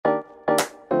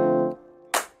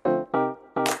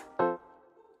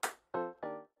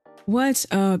What's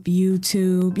up,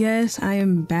 YouTube? Yes, I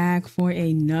am back for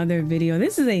another video.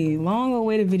 This is a long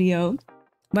awaited video,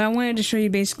 but I wanted to show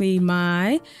you basically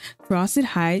my frosted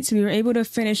heights. We were able to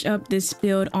finish up this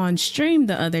build on stream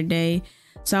the other day,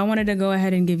 so I wanted to go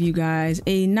ahead and give you guys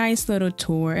a nice little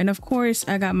tour. And of course,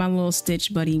 I got my little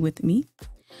Stitch buddy with me.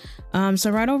 So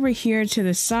right over here to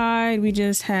the side, we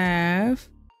just have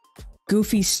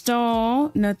Goofy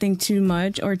stall, nothing too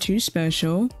much or too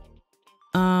special.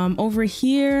 Over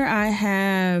here I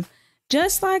have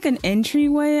just like an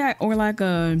entryway or like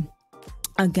a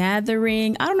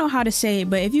gathering. I don't know how to say it,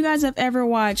 but if you guys have ever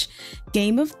watched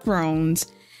Game of Thrones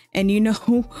and you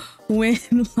know when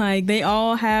like they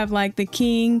all have like the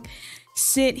king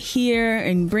sit here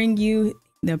and bring you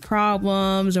the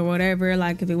problems or whatever,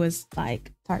 like if it was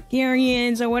like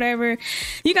Targaryens or whatever,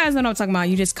 you guys know what I'm talking about.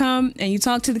 You just come and you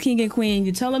talk to the king and queen,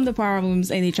 you tell them the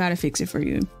problems and they try to fix it for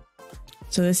you.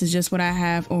 So this is just what I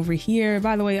have over here.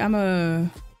 By the way, I'm a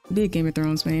big Game of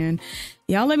Thrones fan.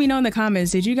 Y'all let me know in the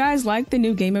comments. Did you guys like the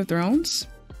new Game of Thrones?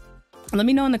 Let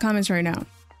me know in the comments right now,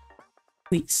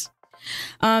 please.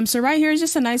 So right here is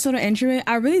just a nice little entryway.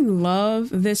 I really love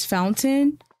this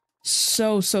fountain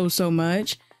so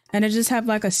much. And I just have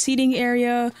like a seating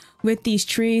area with these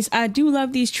trees. I do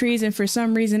love these trees. And for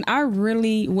some reason, I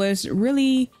was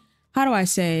really, how do I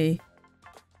say,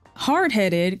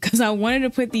 hard-headed because I wanted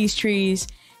to put these trees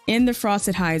in the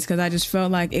frosted heights because I just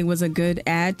felt like it was a good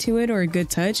add to it or a good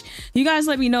touch. You guys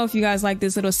let me know if you guys like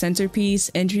this little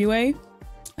centerpiece entryway.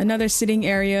 Another sitting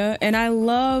area, and I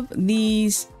love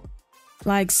these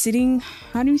like sitting,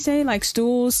 how do you say, like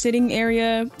stools, sitting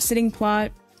area, sitting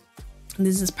plot.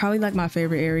 This is probably like my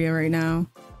favorite area right now.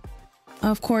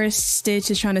 Of course,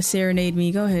 Stitch is trying to serenade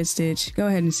me. Go ahead, Stitch, go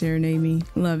ahead and serenade me.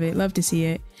 Love it, love to see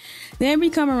it. Then we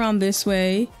come around this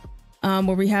way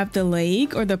where we have the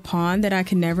lake or the pond that I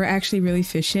can never actually really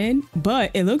fish in,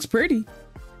 but it looks pretty.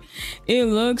 It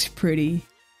looks pretty.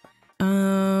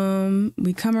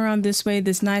 We come around this way,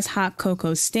 this nice hot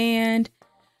cocoa stand.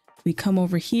 We come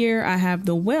over here. I have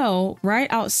the well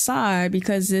right outside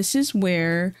because this is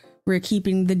where we're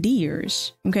keeping the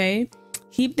deers. Okay,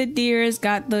 keep the deers,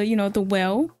 got the, you know, the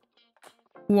well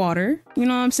water, you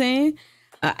know what I'm saying?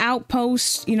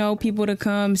 Outpost, you know, people to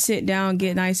come sit down,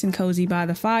 get nice and cozy by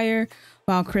the fire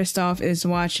while Kristoff is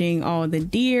watching all the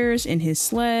deers in his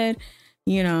sled.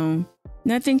 You know,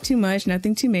 nothing too much,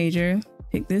 nothing too major.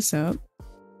 Pick this up.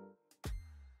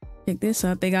 Pick this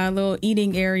up. They got a little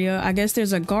eating area. I guess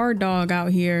there's a guard dog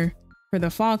out here for the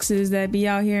foxes that be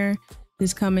out here.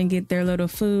 Just come and get their little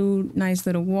food, nice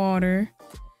little water,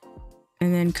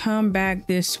 and then come back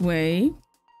this way.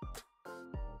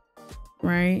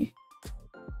 Right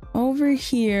over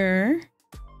here,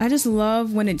 I just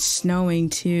love when it's snowing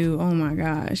too. Oh my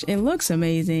gosh, it looks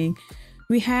amazing.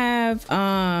 We have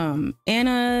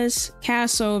Anna's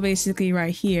castle basically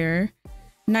right here.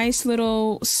 Nice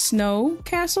little snow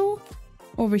castle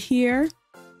over here.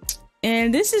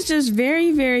 And this is just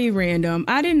very random.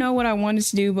 I didn't know what I wanted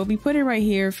to do, but we put it right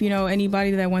here. If you know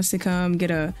anybody that wants to come get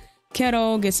a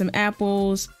kettle, get some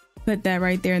apples, put that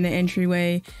right there in the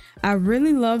entryway. I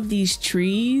really love these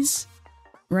trees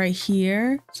right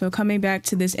here. So coming back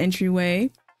to this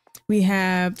entryway, we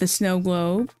have the snow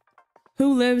globe.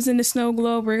 Who lives in the snow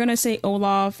globe? We're gonna say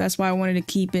Olaf. That's why I wanted to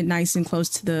keep it nice and close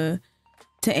to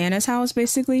Anna's house.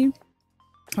 Basically,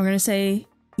 we're gonna say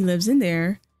he lives in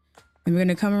there, and we're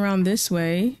gonna come around this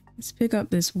way. Let's pick up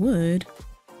this wood.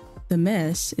 The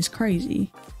mess is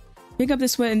crazy. Pick up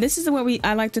this wood, and this is what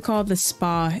I like to call the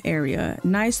spa area.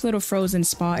 Nice little frozen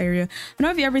spa area. I don't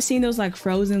know if you ever seen those like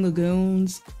frozen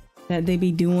lagoons that they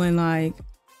be doing, like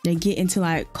they get into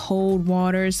like cold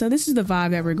water. So this is the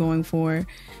vibe that we're going for.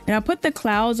 And I put the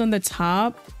clouds on the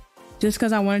top just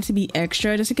because I want it to be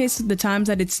extra, just in case the times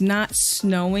that it's not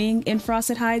snowing in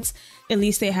Frosted Heights, at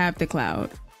least they have the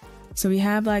cloud. So we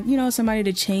have like, you know, somebody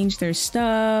to change their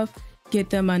stuff, get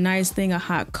them a nice thing of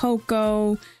hot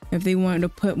cocoa. If they wanted to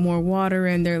put more water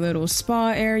in their little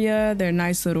spa area, their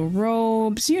nice little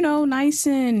robes, you know, nice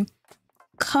and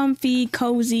comfy,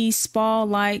 cozy,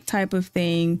 spa-like type of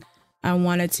thing. I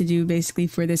wanted to do basically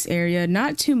for this area.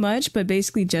 Not too much, but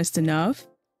basically just enough.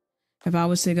 If I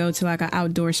was to go to like an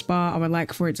outdoor spa, I would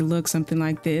like for it to look something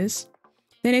like this.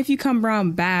 Then if you come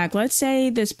around back, let's say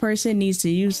this person needs to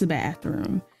use the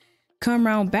bathroom. Come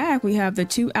around back, we have the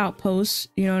two outposts,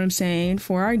 you know what I'm saying,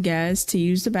 for our guests to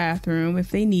use the bathroom if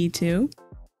they need to.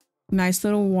 Nice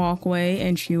little walkway,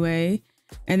 entryway.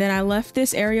 And then I left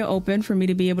this area open for me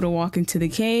to be able to walk into the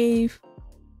cave.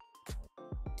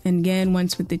 And again,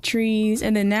 once with the trees.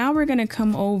 And then now we're going to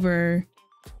come over.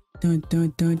 Dun,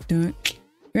 dun, dun, dun.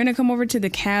 We're going to come over to the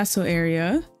castle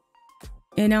area.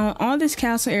 And now on this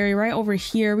castle area right over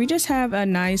here, we just have a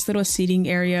nice little seating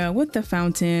area with the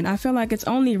fountain. I feel like it's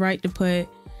only right to put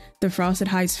the Frosted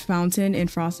Heights fountain in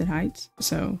Frosted Heights.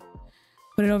 So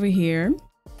put it over here.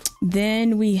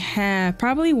 Then we have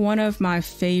probably one of my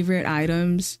favorite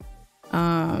items,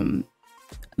 the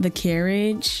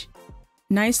carriage.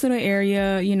 Nice little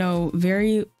area, you know,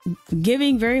 very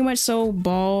much so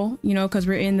ball, you know, because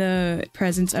we're in the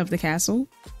presence of the castle.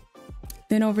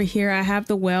 Then over here, I have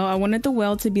the well. I wanted the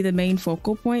well to be the main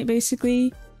focal point,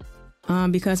 basically,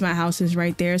 because my house is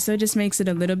right there. So it just makes it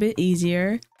a little bit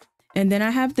easier. And then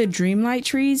I have the Dreamlight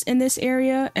trees in this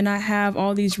area. And I have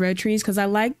all these red trees because I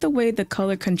like the way the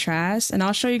color contrasts. And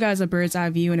I'll show you guys a bird's eye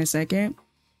view in a second.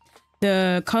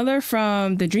 The color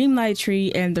from the Dreamlight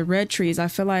tree and the red trees, I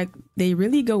feel like they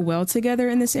really go well together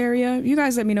in this area. You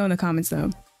guys let me know in the comments though.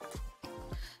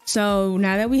 So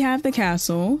now that we have the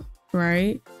castle,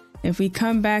 right? If we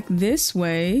come back this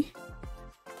way,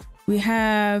 we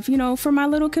have, you know, for my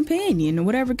little companion,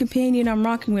 whatever companion I'm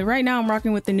rocking with. Right now, I'm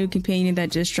rocking with the new companion that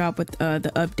just dropped with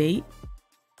the update.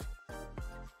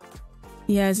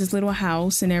 He has his little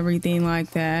house and everything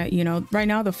like that. You know, right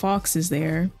now the fox is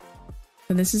there.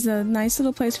 So this is a nice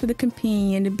little place for the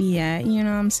companion to be at, you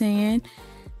know what I'm saying?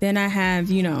 Then I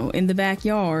have, you know, in the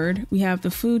backyard, we have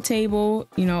the food table.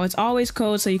 You know, it's always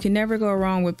cold, so you can never go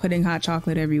wrong with putting hot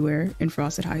chocolate everywhere in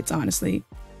Frosted Heights, honestly.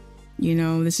 You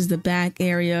know, this is the back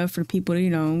area for people to, you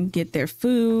know, get their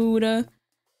food,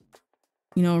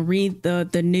 you know, read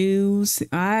the news.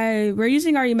 We're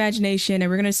using our imagination,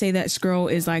 and we're going to say that scroll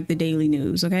is like the daily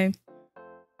news, okay?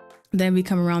 Then we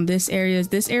come around this area.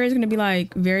 This area is going to be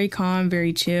like very calm,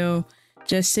 very chill,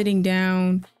 just sitting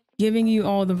down, giving you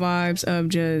all the vibes of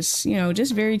just, you know,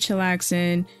 just very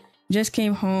chillaxing. Just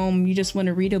came home, you just want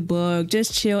to read a book,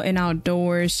 just chill and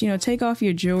outdoors, you know, take off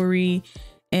your jewelry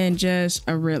and just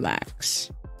relax.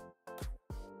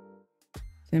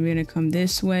 Then we're gonna come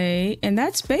this way, and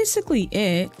that's basically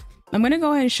it. I'm gonna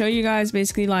go ahead and show you guys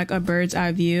basically like a bird's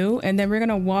eye view, and then we're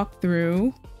gonna walk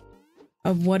through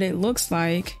of what it looks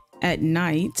like at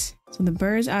night. So the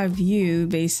bird's eye view,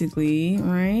 basically,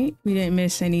 right? We didn't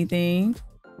miss anything.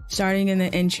 Starting in the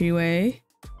entryway.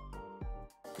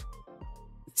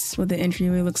 This is what the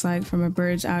entryway looks like from a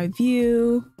bird's eye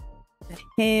view. The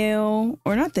hail,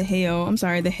 or not the hail, I'm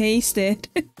sorry, the haystead.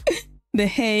 The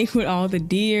hay with all the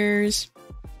deers.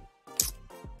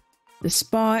 The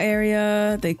spa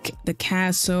area, the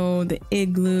castle, the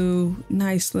igloo,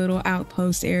 nice little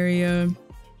outpost area.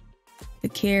 The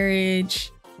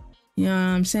carriage, you know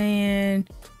what I'm saying?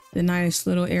 The nice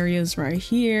little areas right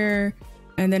here.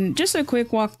 And then just a quick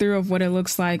walkthrough of what it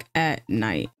looks like at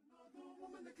night.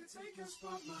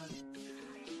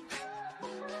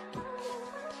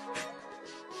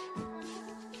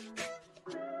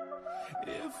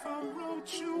 If I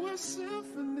wrote you a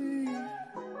symphony,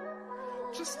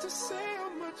 just to say how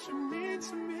much you mean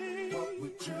to me, what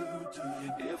would you do?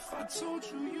 If I told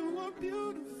you you were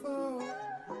beautiful,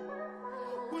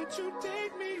 would you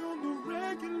date me on the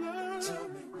regular? Tell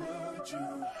me, would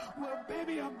you? Well,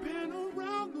 baby, I've been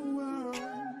around the world,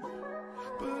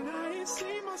 but I ain't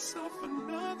seen myself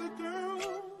another girl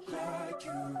like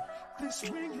you. This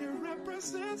ring here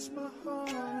represents my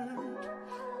heart,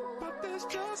 but there's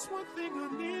just one thing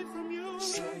I need from you.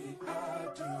 Say I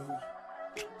do.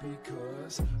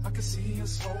 Because I can see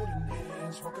us holding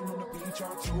hands, walking on the beach,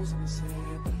 our toes in the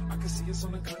sand. I can see us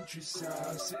on the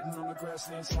countryside, sitting on the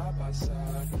grassland side by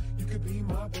side. You could be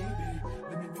my baby,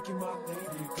 let me make you my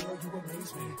lady. Girl, you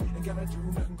amaze me, ain't gotta do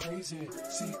nothing crazy.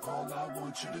 See, all I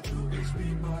want you to do is be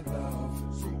my love.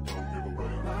 So don't give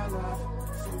away my love.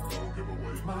 So don't give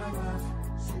away my love.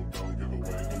 So don't give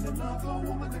away. And another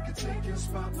woman that can take your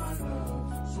spot, my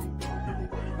love. So don't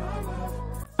give away my love.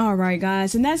 All right,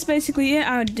 guys, and that's basically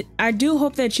it. I do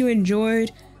hope that you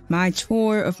enjoyed my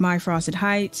tour of my Frosted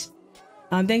Heights.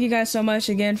 Thank you guys so much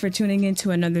again for tuning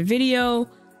into another video.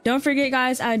 Don't forget,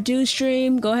 guys, I do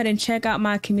stream. Go ahead and check out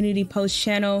my community post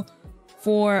channel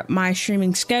for my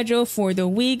streaming schedule for the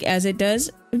week, as it does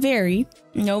vary.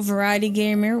 You know, variety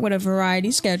gamer with a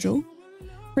variety schedule.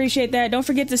 Appreciate that. Don't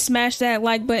forget to smash that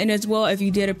like button as well if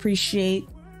you did appreciate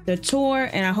the tour,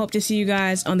 and I hope to see you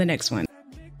guys on the next one.